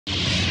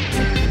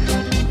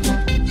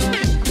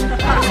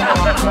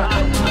স্বাগতম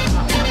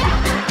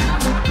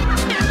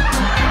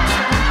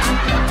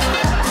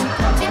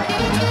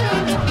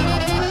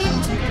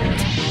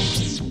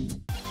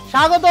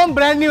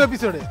brand new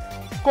এপিসোডে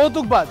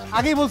কৌতুকবাজ।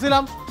 আগেই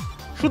বলছিলাম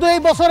শুধু এই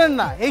বছরের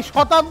না, এই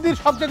শতাব্দীর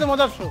সবচেয়ে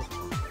মজার শো,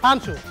 ফান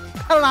শো।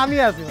 কারণ আমি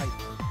আছি ভাই।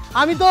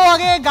 আমি তো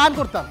আগে গান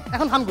করতাম,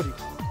 এখন ফান করি।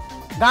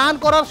 গান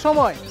করার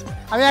সময়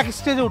আমি এক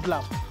স্টেজে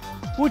উঠলাম,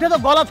 উঠে তো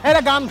গলা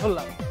ছেড়ে গান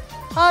ধরলাম।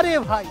 আরে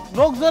ভাই,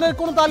 লোকজনের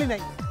কোনো তালি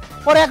নাই।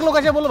 পরে এক লোক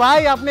এসে বলল,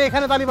 ভাই আপনি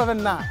এখানে তালি পাবেন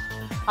না,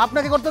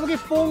 আপনাকে করতে হবে কি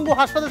পঙ্গু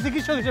হাসপাতাল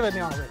চিকিৎসক হিসেবে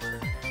নেওয়া হবে।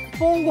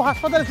 পঙ্গু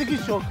হাসপাতালের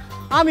চিকিৎসক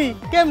আমি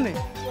কেমনে?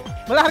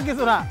 বলে আর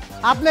কিছু না,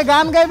 আপনি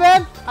গান গাইবেন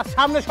আর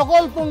সামনে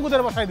সকল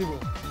পঙ্গুদের বসায় দিব।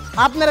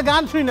 আপনার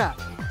গান শুই না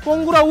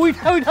পঙ্গুরা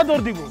উইঠা উইঠা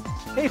দৌড় দিব,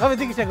 এইভাবে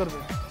চিকিৎসা করবে।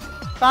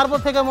 তারপর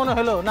থেকে মনে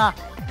হলো না,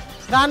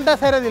 গানটা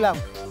ছেড়ে দিলাম,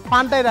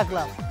 ফানটাই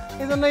রাখলাম।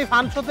 এই জন্য এই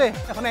ফান শোতে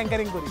এখন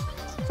অ্যাঙ্কারিং করি।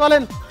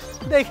 চলেন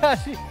দেখে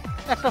আসি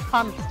একটা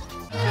ফান।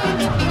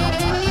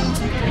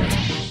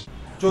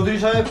 চৌধুরী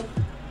সাহেব,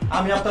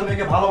 আমি আপনার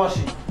মেয়েকে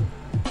ভালোবাসি,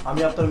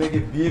 আমি আপনার মেয়েকে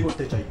বিয়ে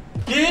করতে চাই।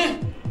 কি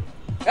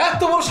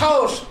এত বড়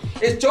সাহস?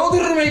 এই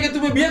চৌধুরীর মেয়েকে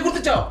তুমি বিয়ে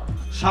করতে চাও?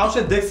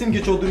 সাহসে দেখছেন কি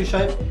চৌধুরী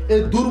সাহেব? এই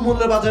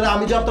দুর্মূল্যের বাজারে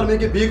আমি যে আপনার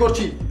মেয়েকে বিয়ে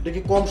করছি, এটা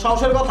কি কম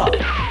সাহসের কথা?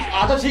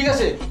 আচ্ছা ঠিক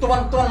আছে,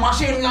 তোমার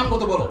মাসে ইনকাম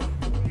কত বলো?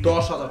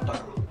 10,000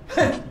 টাকা।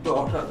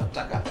 10,000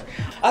 টাকা?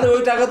 আরে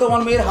ওই টাকা তো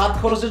আমার মেয়ের হাত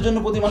খরচের জন্য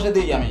প্রতি মাসে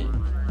দিই আমি।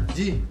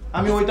 জি,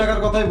 আমি ওই টাকার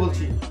কথাই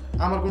বলছি,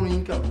 আমার কোনো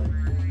ইনকাম নেই।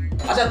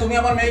 আচ্ছা তুমি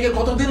আমার মেয়েকে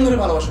কতদিন ধরে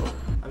ভালোবাসো?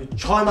 আমি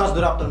 6 মাস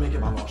ধরে আপনার মেয়েকে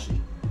ভালোবাসি।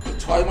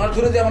 6 মাস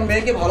ধরে যে আমার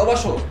মেয়েকে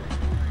ভালোবাসো,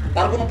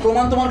 তার কোনো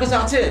প্রমাণ তোমার কাছে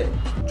আছে?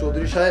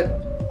 চৌধুরী সাহেব,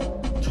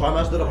 6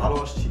 মাস ধরে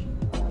ভালোবাসছি,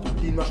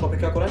 3 মাস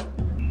অপেক্ষা করেন।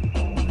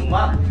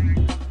 মা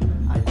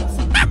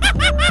আইতাছে।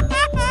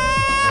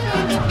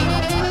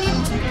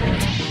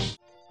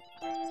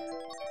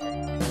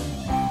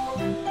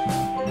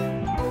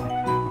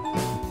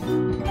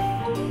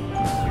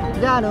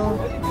 জানো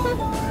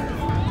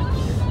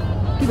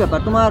কি ব্যাপার,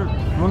 তোমার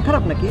মন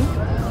খারাপ নাকি?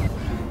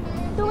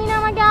 তুমি না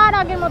আমাকে আর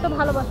আগের মতো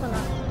ভালোবাসো না।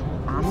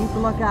 আমি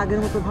তোমাকে আগের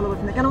মতো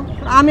ভালোবাসি না কেন?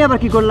 আমি আবার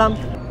কি করলাম?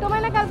 তোমার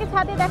না কালকে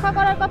ছাদে দেখা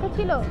করার কথা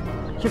ছিল,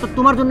 সেটা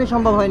তোমার জন্যই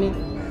সম্ভব হয়নি।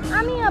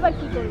 আমি আবার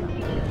কি করলাম?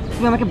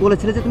 তুমি আমাকে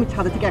বলেছিলে যে তুমি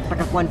ছাদে থেকে 1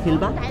 টাকার কয়েন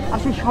ফেলবা, আর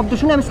সেই শব্দ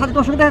শুনে আমি ছাদে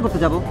তোমার সঙ্গে দেখা করতে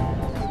যাব।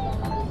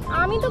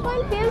 আমি তো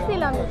কয়েন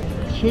ফেলছিলাম,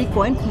 সেই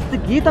কয়েন খুঁজতে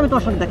গিয়ে তো আমি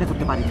তোমার সঙ্গে দেখা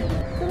করতে পারিনি।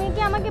 তুমি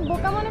কি আমাকে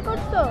বোকা মনে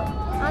করছো?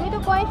 আমি তো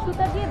কয়েন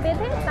সুতা দিয়ে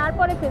বেঁধে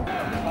তারপরে ফেলছি।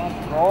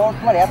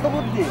 তোমার এত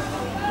বুদ্ধি?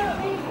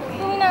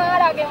 তুমি না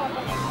আর আগের মতো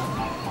না।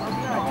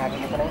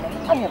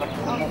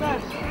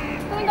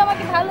 তুমি তো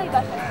আমাকে ভালোই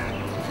বাসো।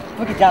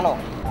 তুমি কি জানো,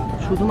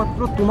 শুধুমাত্র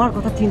তোমার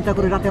কথা চিন্তা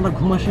করে রাতে আমার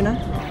ঘুম আসে না।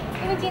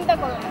 তুমি চিন্তা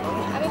করো না,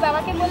 আমি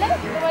বাবাকে বলে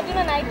তোমার জন্য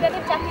নাইট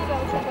ক্লাবের চাকরির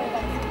ব্যবস্থা করে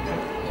দেব।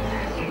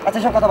 আচ্ছা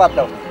সব কথা বাদ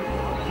দাও,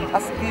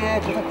 আজকে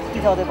কোথাও ঘুরতে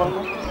যাওয়া যায় বলো?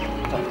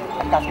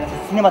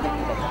 সিনেমা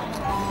দেখতে যাই।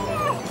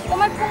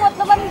 তোমার খুব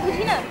মতলব আমি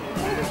বুঝি না।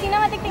 তুমি তো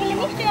সিনেমা দেখতে গেলে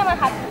নিশ্চয়ই আমার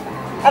হাত ধরবে।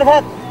 আরে ভাই,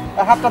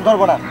 হাতটা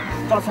ধরবো না,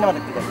 চলো সিনেমা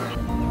দেখতে যাই।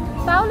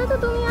 তাহলে তো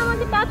তুমি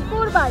আমাকে টাচ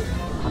করবাই।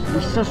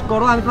 বিশ্বাস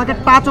করো, আমি তোমাকে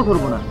টাচও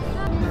করবো না।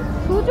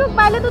 সুযোগ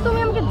পাইলে তো তুমি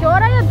আমাকে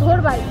জড়াইয়া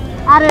ধরবাই।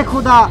 আরে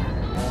খোদা,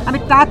 আমি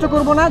টাচও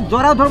করবো না,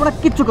 জড়াও ধরবো না,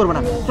 কিচ্ছু করবো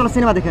না। চলো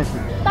সিনেমা দেখে আসি।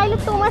 তাইলে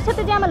তোমার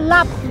সাথে যে আমার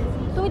লাভ,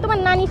 তুমি তোমার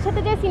নানির সাথে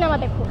যে সিনেমা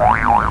দেখো।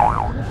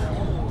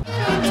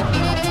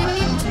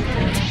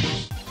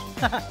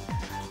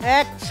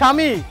 এক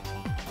স্বামী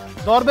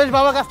দরবেশ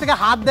বাবার কাছ থেকে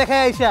হাত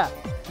দেখায় আইসা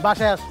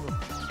বাসায় আসলো।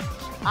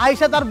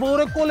 আইসা তার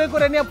বউরে কোলে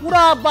করে নিয়ে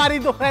পুরা বাড়ি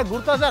দোকায়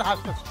ঘুরতেছে আর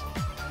হাসতেছে।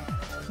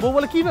 বউ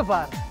বলে, কি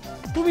ব্যাপার,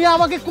 তুমি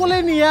আমাকে কোলে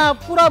নিয়ে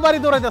পুরা বাড়ি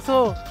দৌড়াইতেছো?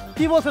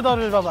 কি বলছে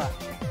দরবেশ বাবা?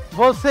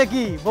 বলছে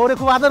কি, বউরে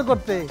খুব আদর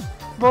করতে,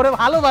 বউরে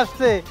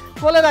ভালোবাসতে,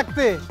 কোলে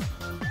রাখতে।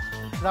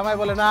 জামাই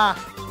বলে, না,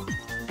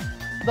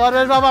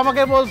 দরবেশ বাবা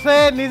আমাকে বলছে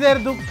নিজের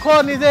দুঃখ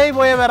নিজেই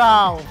বয়ে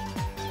বেড়াও,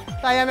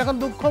 তাই আমি এখন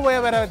দুঃখ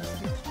বয়ে বেড়াচ্ছি।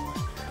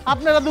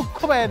 আপনারা দুঃখ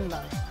পাবেন না,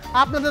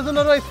 আপনাদের জন্য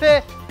রয়েছে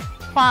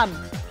পান।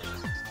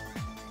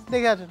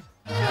 দেখে আসেন।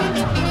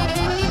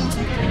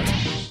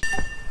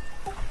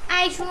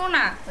 আই শুনো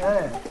না,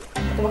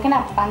 তোমাকে না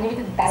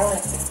পাঞ্জাবিতে দারুণ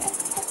লাগতেছে।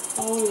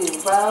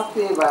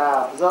 বাপরে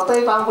বাপ,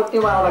 যতই পাম করতে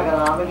পারো না কেন,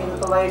 আমি কিন্তু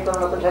তোমায় কোনো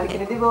নতুন শাড়ি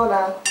কিনে দিব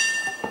না।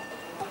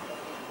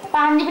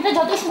 পাঞ্জাবিটা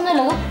যত সুন্দর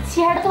লাগুক,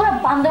 চেহারাটা তোমরা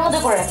বান্দর মতো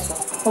করে রাখছো।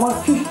 তোমার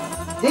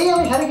যেই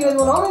আমি শাড়ি কিনে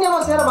দেবো না, অমনি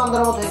আমার চেহারা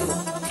বান্দরের মতো হয়ে গেল।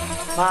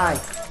 ভাই,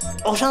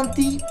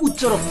 অশান্তি,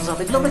 উচ্চ রক্তচাপ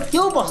এগুলো আমরা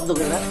কেউ পছন্দ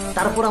করি না,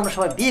 তারপর আমরা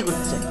সবাই বিয়ে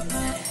করতে চাই।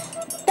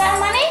 তার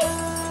মানে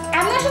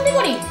আমিও শুনতে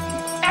করি,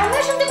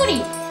 আমিও শুনতে করি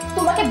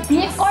তোমাকে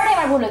বিয়ে করাই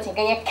আমার ভুল হয়েছে।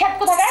 গাইয়া খ্যাত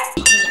কোথাকার?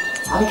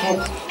 আমি খাই?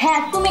 হ্যাঁ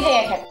তুমি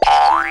গাইয়া খ্যাত।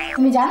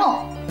 তুমি জানো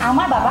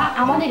আমার বাবা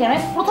আমাদের গ্রামে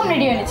প্রথম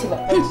রেডিও এনেছিল।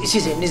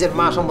 নিজের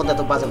মা সম্বন্ধে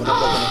তো বাজে কথা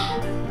বলবো না।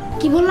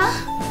 কি বললা?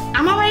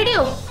 আমার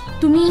রেডিও?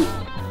 তুমি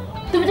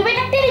তুমি তুমি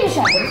একটা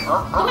টেলিভিশন,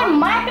 তোমার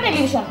মা একটা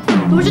টেলিভিশন,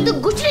 তুমি শুধু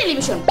গুছি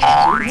টেলিভিশন।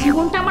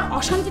 জীবনটা আমার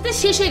অশান্তিতে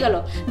শেষ হয়ে গেল।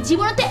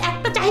 জীবনেতে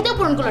একটা চাহিদাও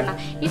পূরণ করলো না।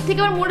 এর থেকে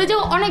আমার মরে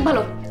যাও অনেক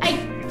ভালো। এই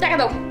টাকা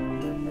দাও,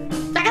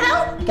 টাকা দাও।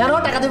 কেন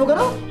টাকা দেবো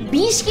কেন?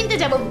 বিষ কিনতে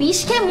যাবো, বিষ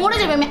খেয়ে মরে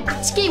যাবে। আমি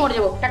আজকেই মরে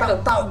যাবো। টাকা দাও।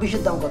 তাও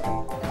বিষের দাম কত?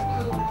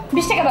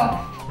 20 টাকা দাও।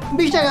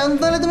 20 টাকা?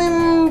 তাহলে তুমি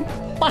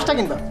 5টা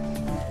কিনবা।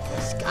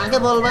 আগে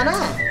বলবা না?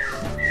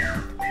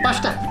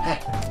 5টা, হ্যাঁ।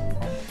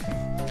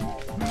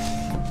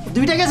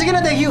 2টা গেছে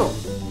কিনা দেখিও।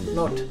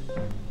 নোট।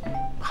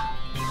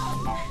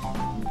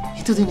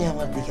 এতদিনে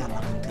আমার দিকে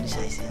আল্লাহ তুমি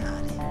চাইছে।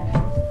 আরে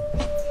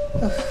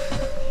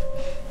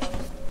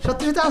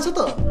সত্যি সত্যি আছো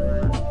তো?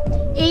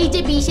 এই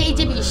যে বিষ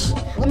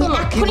আমি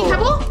এক্ষুনি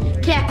খাবো,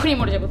 খেয়ে এক্ষুনি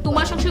মরে যাবো।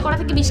 তোমার সংসার করা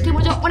থেকে বিষ খেয়ে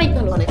মরে যাওয়া অনেক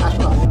ভালো। অনেক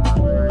আসো।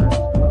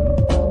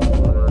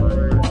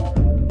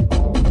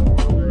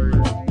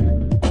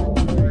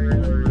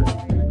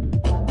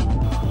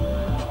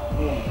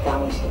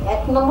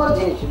 এক নম্বর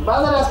জিনিস,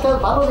 বাজারে আজকাল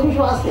ভালো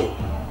জিনিসও আছে।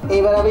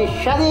 এইবার আমি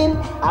স্বাধীন,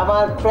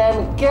 আমার প্রেম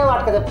কেউ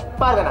আটকাতে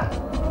পারবে না।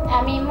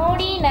 আমি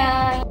মরি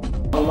নাই।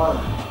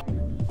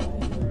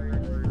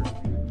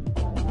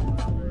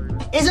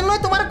 এই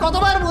জন্যই তোমার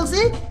কতবার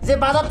বলছি যে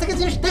বাজার থেকে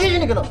জিনিস দেখে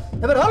শুনে কেন।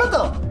 এবার হলো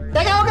তো,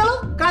 দেখাও গেল,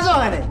 কাজও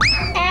হয় না।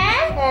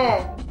 হ্যাঁ।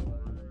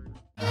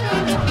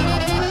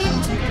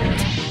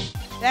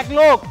 এক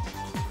লোক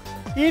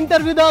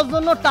ইন্টারভিউ দেওয়ার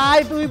জন্য টাই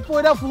টুই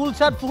পরা, ফুল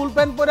শার্ট ফুল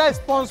প্যান্ট পরা,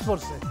 স্পঞ্জ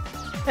পরছে।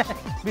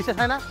 বিশ্বাস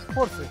হয় না?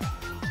 পরছে।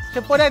 সে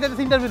পরে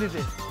যাচ্ছে ইন্টারভিউ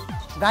দিতে,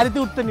 গাড়িতে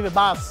উঠতে নিবে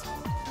বাস।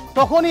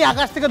 তখনই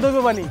আকাশ থেকে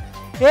দৈববাণী,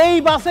 এই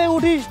বাসে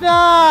উঠিস না,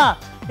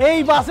 এই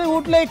বাসে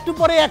উঠলে একটু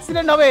পরে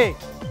অ্যাক্সিডেন্ট হবে।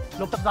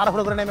 লোকটা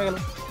তাড়াহুড়ো করে নেমে গেল।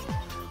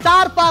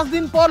 4-5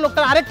 দিন পর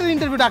লোকটার আরেকটা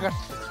ইন্টারভিউ ডাক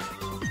আসছে।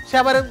 সে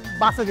আবার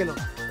বাসে গেল,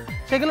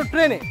 সে গেল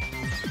ট্রেনে।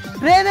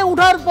 ট্রেনে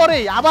উঠার পরে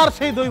আবার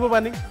সেই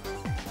দৈববাণী,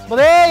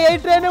 বলে এই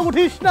ট্রেনে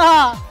উঠিস না,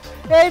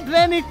 এই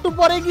ট্রেন একটু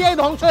পরে গিয়ে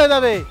ধ্বংস হয়ে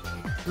যাবে।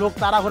 লোক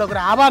তাড়াহুড়ো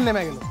করে আবার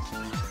নেমে গেল।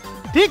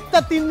 ঠিক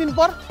তার 3 দিন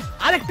পর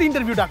আরেকটা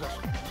ইন্টারভিউ ডাক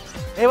আসছে।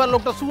 এবার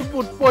লোকটা স্যুট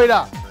বুট পয়রা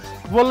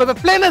বললো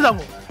প্লেনে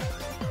যাবো।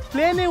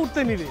 প্লেনে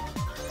উঠতে নিবে,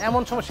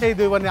 এমন সময় সেই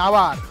দৈববাণী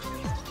আবার,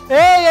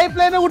 এই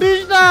প্লেনে উঠিস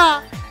না,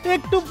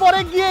 একটু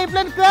পরে গিয়ে এই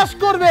প্লেন ক্র্যাশ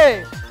করবে।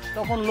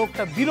 তখন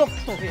লোকটা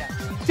বিরক্ত হইয়া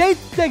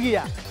চেইতে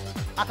গিয়া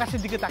আকাশের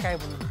দিকে তাকায়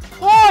বলল,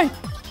 ওই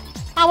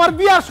আমার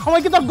বিয়ার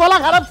সময় কি তোর গলা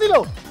খারাপ ছিল?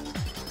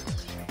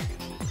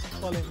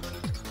 বলে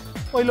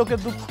ওই লোকের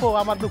দুঃখ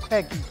আমার দুঃখ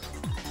একই।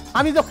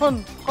 আমি যখন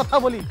কথা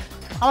বলি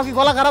আমার কি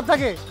গলা খারাপ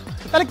থাকে?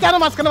 তাহলে কেন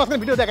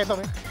মাঝখানে ভিডিও দেখাইতে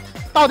হবে?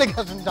 তাও দেখে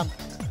আসুন, জান।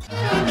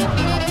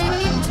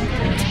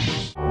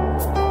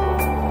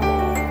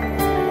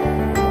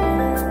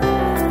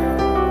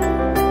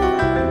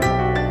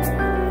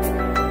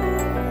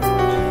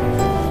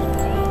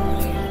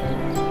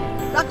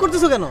 রাগ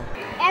করতেছো কেন?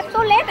 এত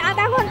লেট,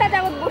 আধা ঘন্টা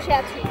যাবত বসে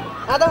আছি।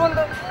 আধা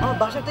ঘন্টা? আমার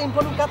বাসায় একটা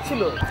ইম্পর্টেন্ট কাজ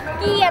ছিল।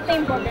 কি এত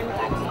ইম্পর্টেন্ট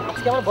কাজ?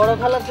 আজকে আমার বড়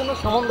খালার জন্য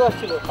সম্বন্ধ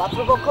আসছিল,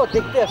 পাত্রপক্ষ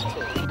দেখতে আসছে।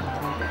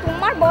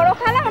 তোমার বড়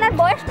খালা, ওনার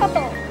বয়স কত?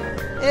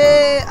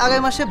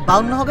 আগামী মাসে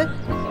 52 হবে।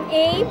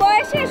 এই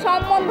বয়সে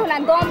সম্বন্ধ না,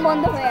 দম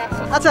বন্ধ হয়ে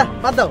আছে। আচ্ছা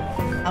বাদ দাও,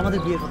 আমাদের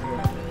বিয়ে করতে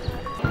হবে।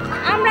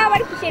 আমরা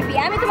আবার কিসের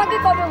বিয়ে? আমি তোমাকে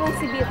কবে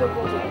বলছি বিয়ে করবো?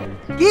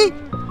 কি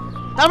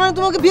তার মানে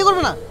তোমাকে বিয়ে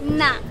করবে না?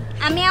 না,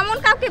 আমি এমন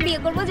কাউকে বিয়ে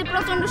করবো যে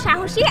প্রচন্ড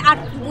সাহসী আর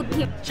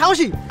বুদ্ধি।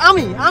 সাহসী?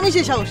 আমি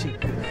সেই সাহসী।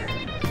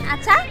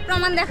 আচ্ছা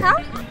প্রমাণ দেখাও।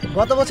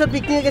 গত বছর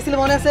পিকনিকে গেছিলে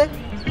মনে আছে?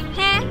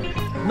 হ্যাঁ।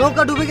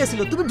 নৌকা ডুবে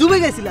গেছিল, তুমি ডুবে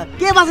গেছিলা,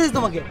 কে বাঁচাইছে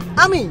তোমাকে?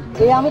 আমি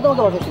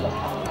তোমাকে বাঁচাইছিলাম।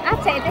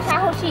 আচ্ছা এটা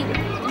সাহসী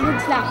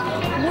বুঝলাম,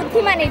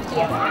 বুদ্ধিমানের কি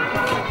আছে?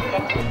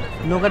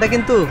 নৌকাটা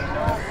কিন্তু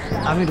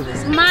আমি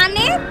ডুবেছি।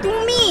 মানে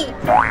তুমি?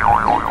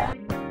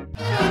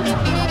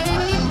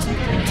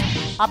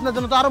 আপনার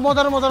জন্য তো আরো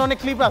মজার অনেক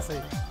ক্লিপ আছে,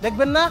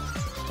 দেখবেন না?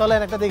 চলেন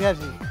একটা দেখে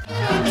আসি।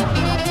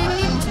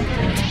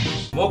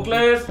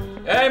 মোকলেস,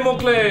 এই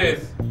মোকলেস,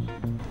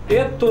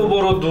 এত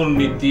বড়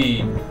দুর্নীতি,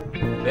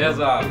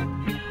 ভেজাল।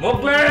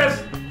 মোকলেস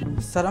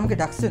স্যার আমাকে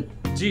ডাকছেন?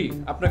 জি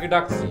আপনাকে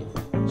ডাকছি।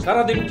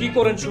 সারাদিন কি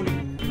করেন শুনি?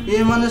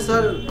 মানে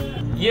স্যার,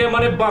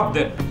 মানে বাদ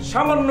দেন,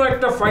 সামান্য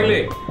একটা ফাইলে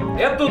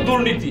এত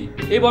দুর্নীতি।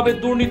 এইভাবে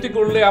দুর্নীতি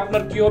করলে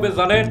আপনার কি হবে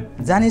জানেন?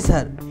 জানি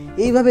স্যার,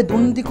 এইভাবে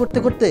দুর্নীতি করতে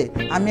করতে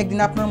আমি একদিন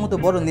আপনার মতো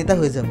বড় নেতা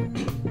হয়ে যাব।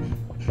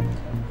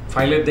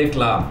 ফাইলে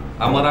দেখলাম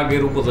আমার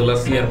আগের উপজেলা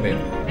চেয়ারম্যান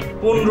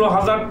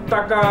 15,000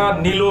 টাকা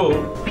নিল।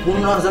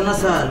 15,000 না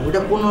স্যার,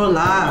 ওটা 15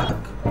 লাখ।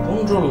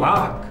 15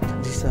 লাখ?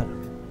 জি স্যার।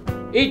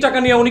 এই টাকা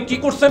নিয়ে উনি কি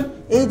করছেন?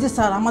 এই যে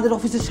স্যার, আমাদের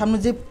অফিসের সামনে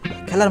যে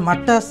খেলার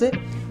মাঠটা আছে,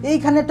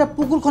 এইখানে একটা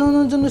পুকুর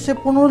খননের জন্য সে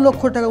 15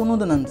 লক্ষ টাকা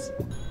অনুদান আনছে।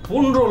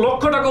 15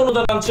 লক্ষ টাকা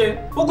অনুদান আনছে?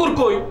 পুকুর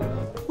কই?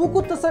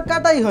 পুকুর তো স্যার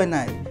কাটাই হয়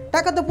নাই,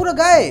 টাকা তো পুরো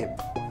গায়েব।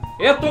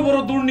 এত বড়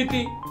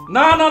দুর্নীতি!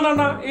 না না না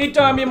না,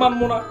 এইটা আমি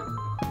মানবো না।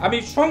 আমি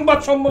সংবাদ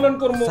সম্মেলন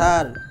করবো।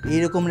 স্যার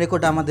এইরকম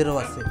রেকর্ড আমাদেরও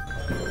আছে।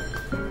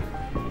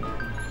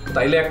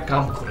 তাইলে এক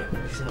কাম করেন,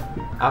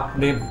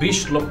 আপনি 20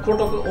 লক্ষ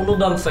টাকা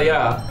অনুদান চাইয়া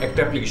একটা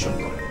অ্যাপ্লিকেশন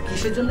করেন।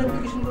 কিসের জন্য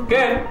অ্যাপ্লিকেশন করব?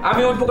 কেন?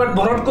 আমি ওই প্রকার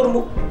ভরাট করবো।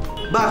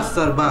 বাহ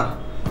স্যার বাহ,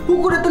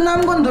 পুকুরে তো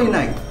নামগন্ধই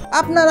নাই।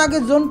 আপনার আগে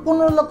জন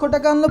 15 লক্ষ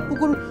টাকা আনলো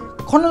পুকুর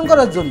খনন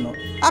করার জন্য,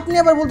 আপনি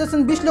আবার বলতেছেন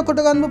 20 লক্ষ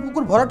টাকা আনবো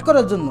পুকুর ভরাট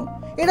করার জন্য।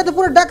 এটা তো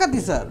পুরো ডাকাতি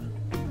স্যার।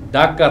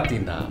 ডাকাতি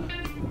না,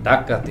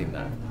 ডাকাতি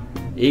না,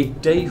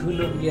 এইটাই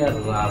হলো গিয়া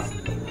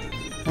রাজনীতি।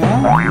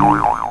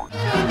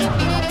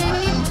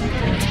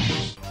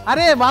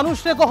 আরে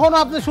মানুষকে কখনো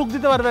আপনি সুখ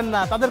দিতে পারবেন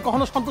না, তাদের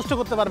কখনো সন্তুষ্ট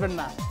করতে পারবেন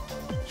না।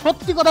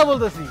 সত্যি কথা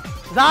বলতেছি,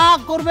 যা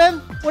করবেন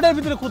ওটার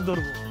ভিতরে খুদ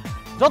ধরবো,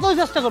 যতই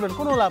চেষ্টা করবেন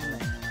কোনো লাভ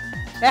নেই।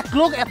 এক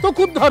লোক এত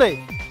খুদ ধরে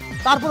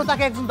তারপরে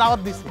তাকে একজন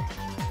দাওয়াত দিছে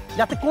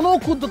যাতে কোনো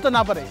খুঁত ধরতে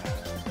না পারে।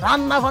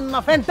 রান্না বান্না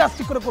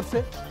ফ্যান্টাস্টিক করে করছে,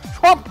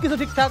 সব কিছু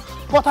ঠিকঠাক,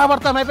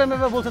 কথাবার্তা মেপে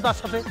মেপে বলছে তার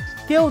সাথে,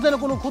 কেউ যেন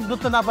কোনো খুঁত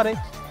ধরতে না পারে।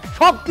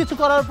 সব কিছু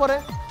করার পরে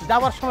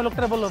যাওয়ার সময়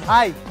লোকটা বললো,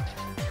 ভাই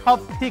সব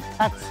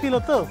ঠিকঠাক ছিল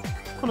তো,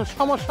 কোনো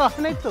সমস্যা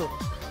হয় নাই তো,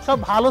 সব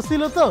ভালো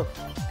ছিল তো?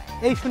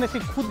 এই শুনে সে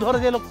খুঁত ধরে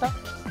যে লোকটা,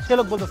 সে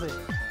লোক বলতেছে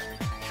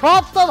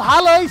সব তো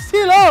ভালোই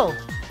ছিল,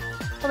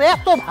 তবে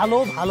এত ভালো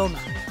ভালো না।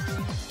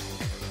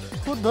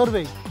 খুঁত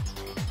ধরবেই,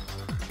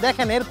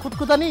 দেখেন এর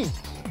খুঁতখুতানি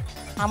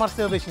আমার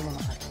চেয়েও বেশি মনে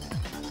হয়।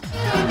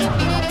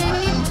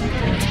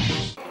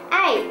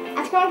 এই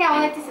আজকে আমার কেমন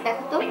লাগতেছে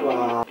দেখো তো।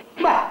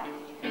 বাহ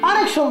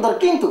অনেক সুন্দর,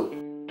 কিন্তু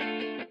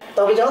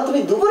তবে যখন তুমি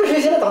দুপুরে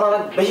শুয়েছিলে তখন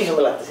অনেক বেশি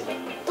সুন্দর লাগতেছিল।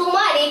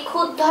 তোমার এই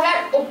খুদ ধরার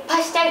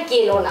অভ্যাসটা আর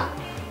গেল না।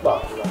 বাহ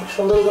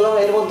সুন্দর গেলাম,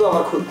 এর মধ্যে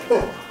আমার খুব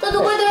তো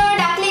দুপুরে তুমি আমার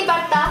ডাকলেই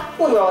পারতা।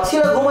 ওই বাবা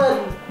ছিল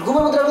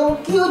ঘুমের মধ্যে এরকম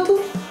কি হইতো,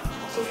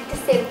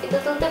 সেলফি তো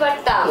তুলতে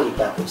পারতাম।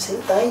 এইটা বুঝছেন,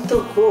 তাই তো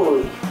কই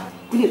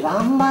বলি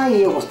রান্না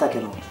এই অবস্থা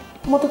কেন?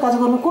 তোমার তো কাজ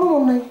করার কোনো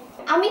মন নাই।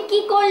 আমি কি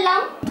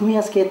করলাম? তুমি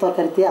আজকে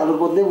তরকারিতে আলুর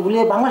বদলে ভুলে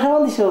বাংলা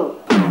সাবান দিছো।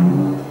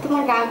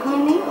 তোমার রাগ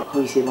হয়নি?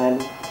 হয়েছে মানে,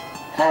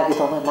 হ্যাঁ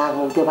কিন্তু আমার নাক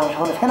মুখ দিয়ে বাংলা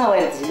সাবানে ফেনা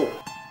বাইরে ছিল।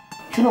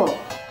 শুনো,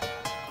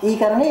 এই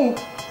কারণে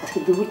আজকে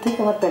দুপুর থেকে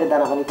আমার পেটে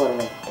দানা পানি পড়ে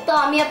নাই। তো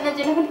আমি আপনার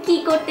জন্য এখন কি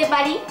করতে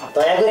পারি?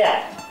 দয়া করে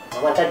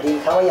আমারটা ডিম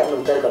খাওয়াই আপনি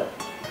উদ্ধার করেন।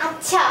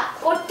 আচ্ছা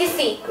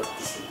করতেছি।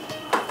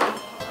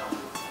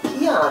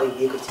 কি আর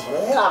বিয়ে করছি মানে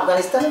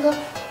আফগানিস্তানে তো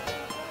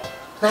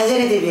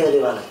নাইজেরিয়াতে বিয়ে হলে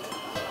ভালো হতো।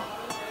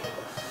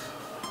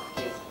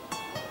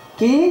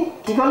 কি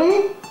কি করলি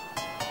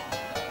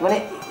মানে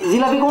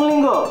জিলাপি কোন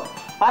লিঙ্গ?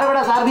 আরে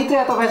বেটা যার ভিতরে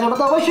এত ফ্যাশন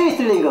তো অবশ্যই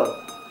স্ত্রীলিঙ্গ।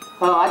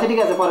 আচ্ছা ঠিক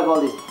আছে, পরে কল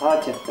দিস।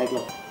 আচ্ছা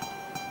দেখলাম।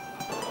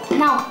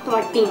 নাও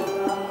তোমার ডিম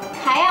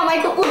খায় আমার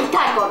একটু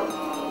উদ্ধার করো।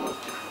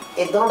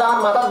 এই দোনোটা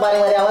আমার মাথার বাড়ি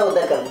মারি আমার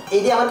উদ্ধার করেন। এই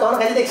যে আমার কেমন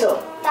খাইতে দেখছো?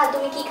 তা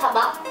তুমি কি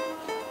খাবা?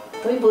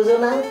 তুমি বুঝো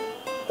না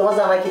তোমার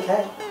জামাই কি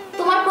খায়?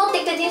 তোমার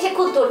প্রত্যেকটা জিনিসে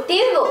খুদ ধরতে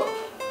হইব।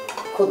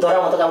 খুব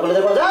ধরার মতো কাম করলে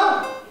দেখো, যাও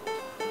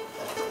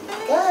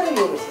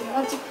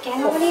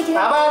কেন বলি যে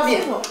আবার দিয়ে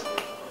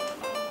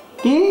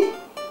কি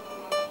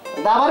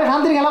দাবারে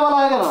শান্তির খেলা বলা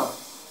হয় কেন?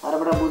 আরে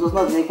বেটা বুঝোস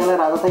না, যে খেলা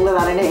রাজা থাকলে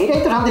জানি না, এটাই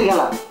তো শান্তির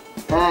খেলা।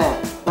 হ্যাঁ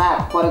রাখ,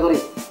 পরে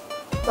করিস।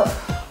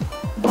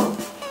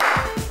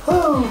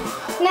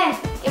 না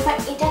এবার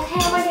এটা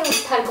খায় আমার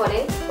উদ্ধার করে।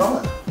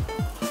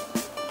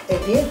 এই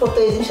বিয়ের পর তো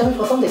এই জিনিস আমি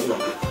প্রথম দেখলাম।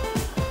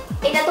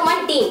 এটা তোমার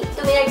ডিম,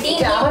 তুমি না ডিম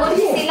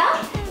বলছিলা,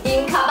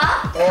 ডিম খাবা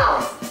খাও।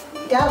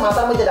 এটা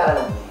মাথার মধ্যে ডালে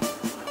না।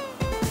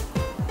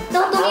 তো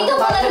তুমি তো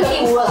বললে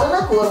ডিম কুয়া আছে না,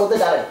 কুয়ার মধ্যে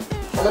ডালে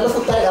তাহলে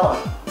কুত্তারে খাওয়া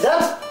যা।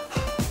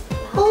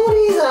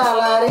 ওরে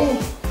জালা রে,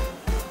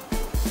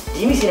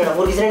 ডিমই ছিল না,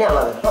 মুরগি ছিল না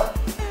আলাদা।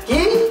 কি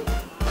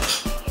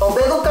ও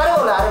বেগুব কারে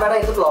বলে? আরে বেটা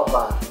একটু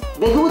লম্বা।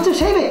 বেগুব হচ্ছে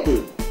সেই ব্যক্তি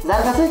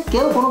যার কাছে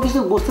কেউ কোনো কিছু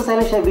বুঝতে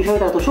চাইলে সেই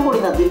বিষয়টা তো সুকরি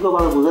না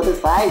দীর্ঘভাবে বোঝাতে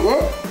চাই, যে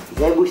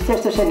যে বুঝতে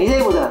আসছে সে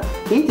নিজেই বোঝে না।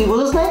 কি তুই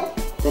বুঝোস না?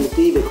 তাহলে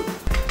তুই বেগুব।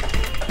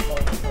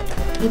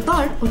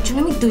 এবার ওর জন্য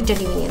আমি 2টা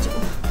ডিম নিয়ে যাবো,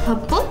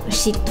 ভাববো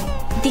সিদ্ধ,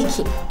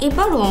 দেখি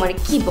এবার ও আমার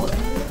কি বলে।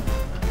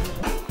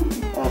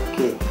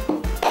 ওকে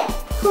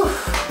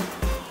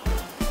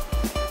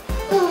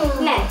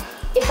না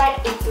এবার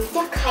এই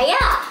দুধটা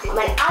খায়া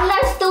আমার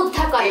আল্লাহর রাস্তা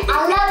উদ্ধার করে।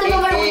 আল্লাহ তুমি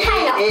আমার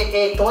উঠাই না।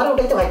 তোমার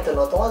উঠাইতে পারতো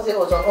না, তোমার যে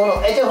ওজন হলো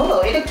এই যে হলো,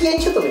 এটা কি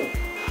আনছো তুমি?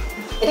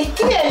 এটা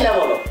কি আনলা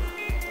বলো?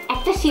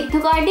 একটা সিদ্ধ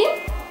করা ডিম,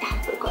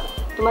 তারপর করো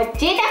তোমার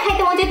যেটা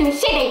খাইতে মন চায় তুমি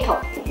সেটাই খাও।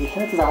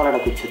 এখানে তো জামালাটা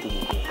করছো তুমি।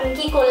 আমি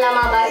কি করলাম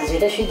আবার?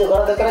 যেটা সিদ্ধ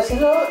করা দরকার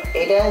ছিল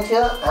এটা আনছো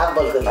হাফ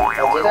বল করে,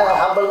 আর যেটা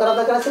হাফ বল করা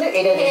দরকার ছিল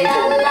এটা হে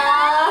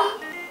আল্লাহ,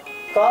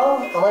 কাও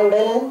আমার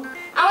উঠাই নেন।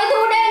 আমি তো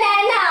উঠাই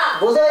নেয় না।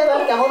 বুঝাই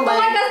পার কেমন ভাই?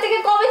 তোমার কাছ থেকে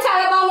কবে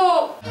ছাড়া পাবো?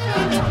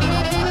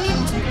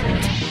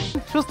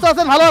 সুস্থ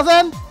আছেন, ভালো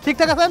আছেন,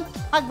 ঠিকঠাক আছেন,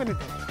 থাকবেনই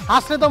তো।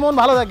 হাসলে তো মন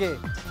ভালো থাকে।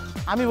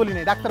 আমি বলি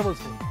নাই, ডাক্তার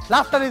বলছে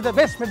laughter is the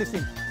best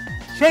medicine.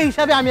 সেই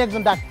হিসাবে আমি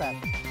একজন ডাক্তার।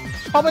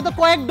 সবে তো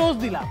কয়েক ডোজ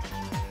দিলাম,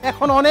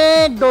 এখন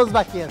অনেক ডোজ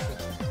বাকি আছে।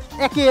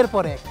 একের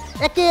পর এক,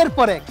 একের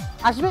পর এক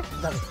আসবে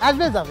যাবে,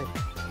 আসবে যাবে।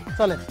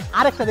 চলেন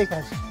আরেকটা দেখে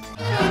আসি।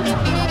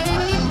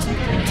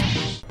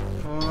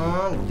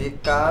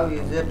 কাউ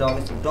ইজ এ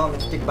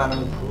ডোমেস্টিক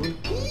বানানো ভুল।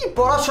 কি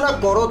পড়াশোনা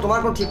করো, তোমার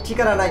কোনো ঠিক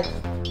ঠিকানা নাই।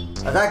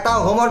 আচ্ছা একটা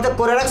হোমওয়ার্ক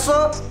করে রাখছো,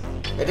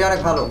 এটা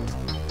অনেক ভালো।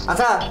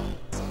 আচ্ছা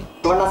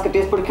তোমার আজকে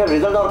টেস্ট পরীক্ষার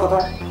রেজাল্ট দেওয়ার কথা,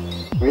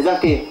 রেজাল্ট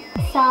কি?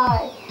 স্যার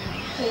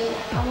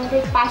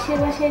আমাদের পাশের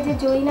বাসায় যে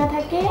জয়না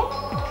থাকে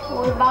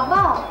ওর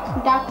বাবা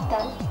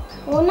ডাক্তার,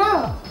 ও না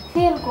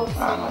ফেল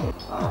করছে।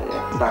 আরে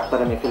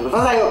ডাক্তারে আমি ফেল করছি।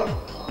 যাই হোক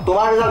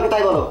তোমার রেজাল্ট কি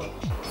তাই বলো।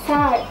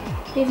 স্যার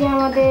এই যে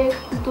আমাদের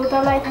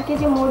দোতলায় থাকে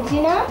যে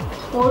মর্জিনা,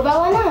 ওর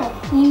বাবা না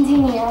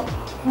ইঞ্জিনিয়ার,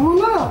 ও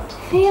না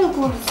ফেল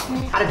করছে।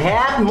 আরে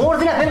ভ্যাট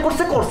মর্জিনা ফেল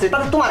করছে করছে,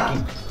 তাহলে তোমার কি?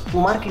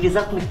 তোমার কি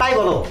রেজাল্ট তুমি তাই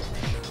বলো।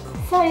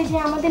 স্যার এই যে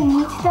আমাদের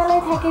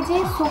নিচতলায় থাকে যে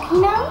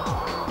সখিনা,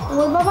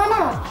 ওর বাবা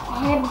না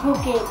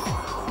অ্যাডভোকেট,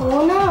 ও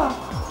না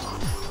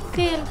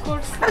ফেল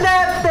করছে।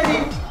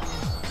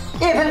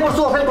 এ ফেল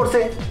করছে, ও ফেল করছে,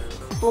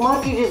 তোমার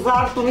কি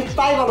রেজাল্ট তুমি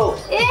তাই বলো।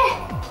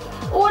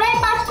 ওরাই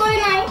পাস করে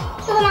নাই,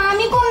 তখন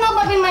আমি কোন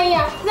নবাবের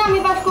মাইয়া যে আমি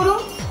পাস করুম?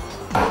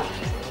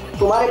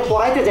 তোমারে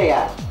পড়াইতে যাইয়া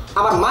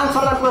আমার মান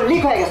সম্মান পুরো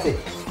লিক হয়ে গেছে।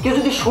 কেউ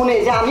যদি শুনে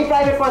যে আমি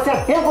প্রাইভেট পড়াইছি আর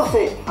ফেল করছে,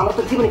 আমার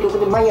তো জীবনে কেউ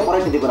কিন্তু মাইয়া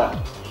পড়াইতে দেবো না।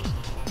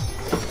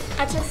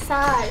 আচ্ছা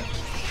স্যার,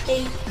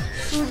 এই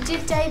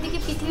সূর্যের চারিদিকে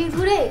পৃথিবী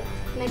ঘুরে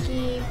নাকি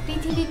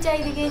পৃথিবীর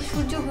চারিদিকে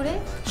সূর্য ঘুরে?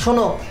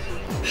 শোনো,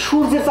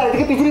 সূর্যের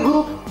চারিদিকে পৃথিবী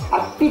ঘুরুক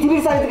আর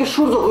পৃথিবীর চারিদিকে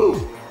সূর্য ঘুরুক,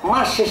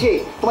 মাস শেষে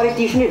তোমার এই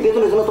টিউশনের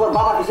বেতনের জন্য তোমার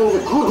বাবার পিছনে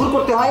যে ঘুর ঘুর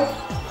করতে হয়,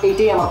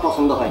 এইটাই আমার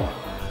পছন্দ হয় না।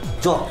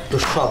 যত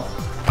সব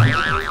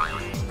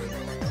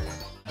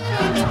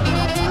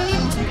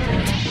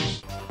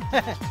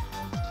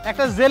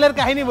একটা জেলের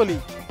কাহিনী বলি।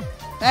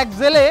 এক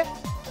জেলে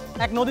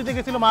এক নদীতে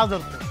গেছিল মাছ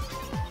ধরতে।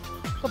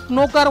 তো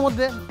নৌকার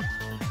মধ্যে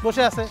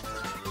বসে আছে,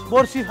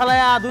 বড়শি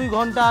ফেলায়া 2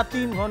 ঘন্টা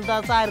 3 ঘন্টা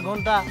 4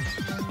 ঘন্টা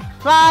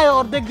প্রায়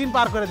অর্ধেক দিন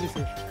পার করে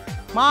দিছে,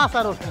 মাছ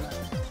আর ওঠে না।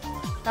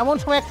 এমন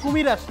সময় এক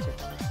কুমির আসছে।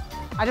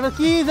 আচ্ছা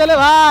কি জেলে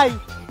ভাই,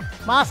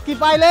 মাছ কি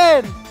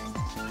পাইলেন?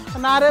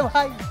 না রে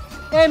ভাই,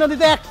 এই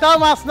নদীতে একটাও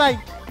মাছ নাই।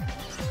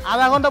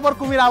 আধা ঘন্টা পর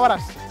কুমির আবার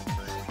আসছে।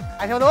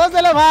 আচ্ছা ও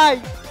জেলে ভাই,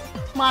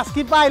 মাছ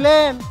কি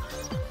পাইলেন?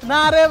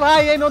 না রে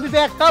ভাই, এই নদীতে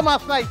একটাও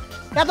মাছ নাই,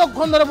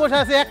 এতক্ষণ ধরে বসে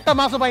আছে একটা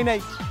মাছও পাই নাই।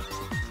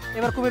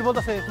 এবার কুমির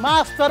বলতেছে,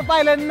 মাছ তো আর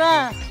পাইলেন না,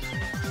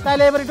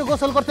 তাইলে এবার একটু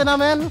গোসল করতে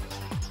নামেন।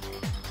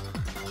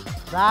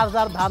 যার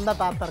যার ধান্দা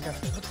তার তার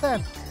কাছে, বুঝছেন?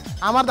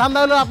 আমার ধান্দা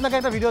হলো আপনাকে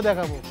একটা ভিডিও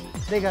দেখাবো,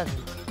 দেখে আসি।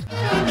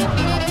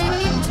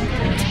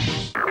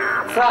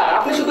 স্যার,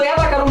 আপনি শুধু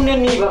এলাকার উন্নয়ন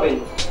নিয়ে ভাবেন,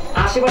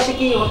 আশেপাশে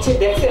কি হচ্ছে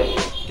দেখছেন?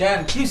 কেন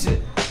কিছে?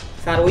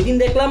 স্যার, ওই দিন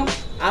দেখলাম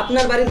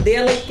আপনার বাড়ির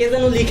দেয়ালে কে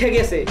যেন লিখে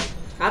গেছে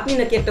আপনি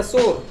নাকি একটা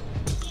চোর।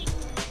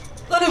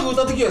 আরে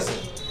তাতে কি আছে?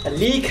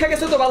 লিখা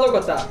গেছে তো ভালো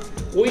কথা,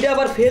 ওইটা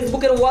আবার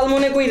ফেসবুকের ওয়াল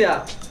মনে কইরা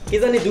কে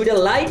জানি 2টা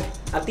লাইক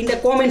আর 3টা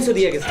কমেন্টসও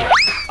দিয়ে গেছে।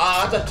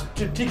 আচ্ছা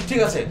ঠিক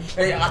আছে,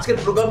 এই আজকের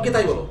প্রোগ্রাম কি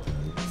তাই বলো?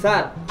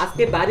 স্যার,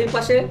 আজকে বাড়ির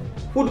পাশে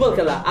ফুটবল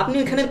খেলা, আপনি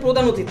এখানের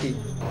প্রধান অতিথি।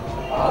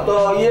 তো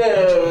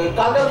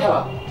কালকের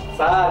খেলা?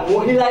 স্যার,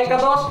 মহিলা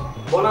একাদশ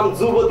বনাম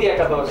যুবতী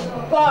একাদশ।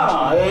 না,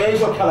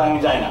 এইসব খেলা আমি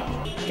যাই না।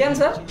 কেন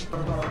স্যার?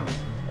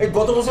 এই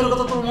গত বছরের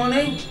কথা তোর মনে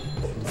নেই?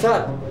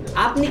 স্যার,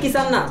 আপনি কি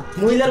চান না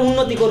মহিলার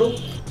উন্নতি করুক?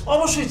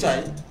 অবশ্যই চাই।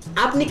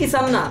 আপনি কি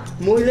চান না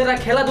মহিলারা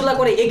খেলাধুলা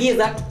করে এগিয়ে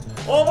যাক?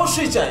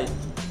 অবশ্যই চাই।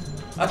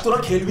 আর তোরা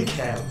খেলবি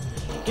খেল,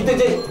 কিন্তু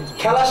যে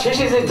খেলা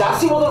শেষে যে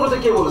জার্সি বদল করতে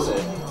কে বলেছে?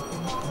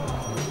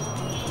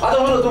 আচ্ছা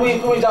বলো, তুমি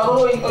যাবো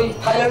ওই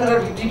থাইল্যান্ডের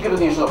টিকিট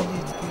নিয়ে এসো।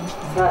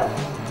 স্যার,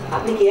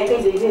 আপনি কি একাই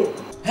যাইবেন?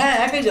 হ্যাঁ,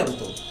 একাই যাবো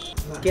তো।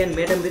 কেন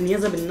ম্যাডামদের নিয়ে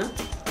যাবেন না?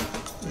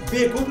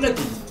 বেকুব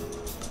নাকি?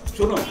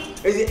 শোনো,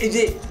 এই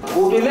যে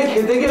হোটেলে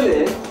খেতে গেলে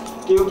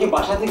কেউ কি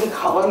বাসা থেকে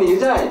খাবার নিয়ে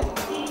যায়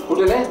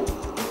হোটেলে?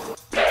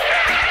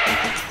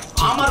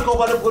 আমার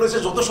কপালে পড়েছে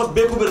যত সব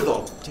বেকুবের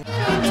দল।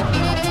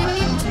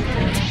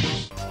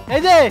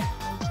 এই যে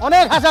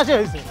অনেক হাসাহাসি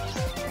হয়েছে,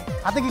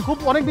 হাতে কি খুব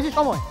অনেক বেশি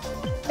সময়?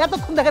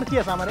 এতক্ষণ দেখার কি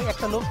আছে? আমার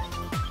একটা লোক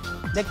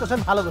দেখতেছেন,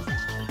 ভালো করছেন,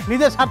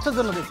 নিজের স্বার্থের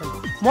জন্য দেখছেন,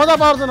 মজা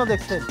পাওয়ার জন্য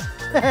দেখছেন।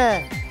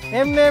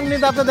 এমনি এমনি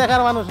তো আপনি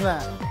দেখার মানুষ না,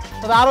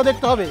 তবে আরও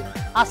দেখতে হবে।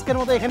 আজকের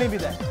মতো এখানেই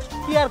বিদায়।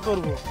 কি আর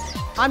করব,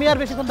 আমি আর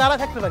বেশিক্ষণ দাঁড়া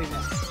থাকতে পারি না।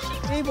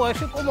 এই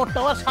বয়সে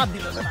কোমরটাও আর সাথ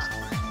দিল না,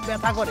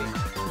 ব্যথা করে।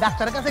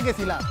 ডাক্তারের কাছে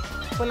গেছিলাম,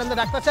 বললাম যে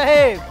ডাক্তার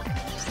সাহেব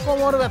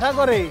কোমর ব্যথা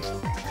করে।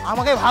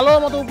 আমাকে ভালো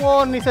মতো উপর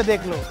নিচে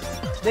দেখলো,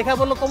 দেখা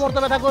বললো কোমর তো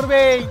ব্যথা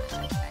করবেই।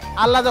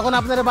 আল্লাহ যখন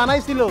আপনারা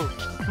বানাইছিল,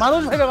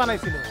 মানুষ ভেবে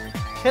বানাইছিল,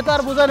 সে তো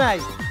আর বোঝা নাই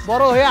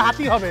বড় হয়ে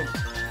হাতি হবে।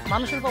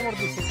 মানুষের কোমর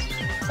দিচ্ছে,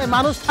 তাই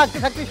মানুষ থাকতে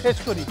থাকতে শেষ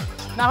করি।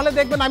 না হলে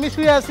দেখবেন আমি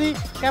শুয়ে আছি,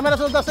 ক্যামেরা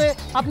চলতেছে,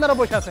 আপনারা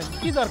বসে আছেন,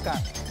 কি দরকার?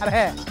 আর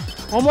হ্যাঁ,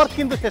 হোমওয়ার্ক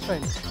কিন্তু শেষ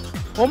হয়নি,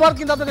 হোমওয়ার্ক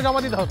কিন্তু আপনাকে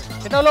জমা দিতে হবে।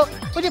 এটা হলো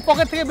ওই যে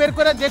পকেট থেকে বের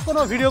করে যে কোনো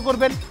ভিডিও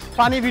করবেন,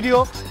 ফানি ভিডিও,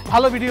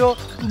 ভালো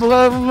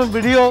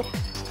ভিডিও,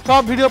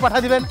 সব ভিডিও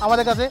পাঠিয়ে দিবেন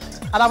আমাদের কাছে।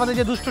 আর আমাদের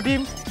যে দুষ্ট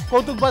টিম,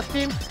 কৌতুকবাজ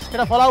টিম,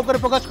 সেটা ফলো করে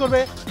প্রকাশ করবে,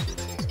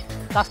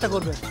 কাজটা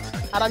করবে।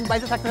 আর আমি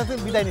বাইরে থাকতে থাকতে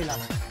বিদায় নিলাম,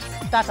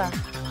 টাটা।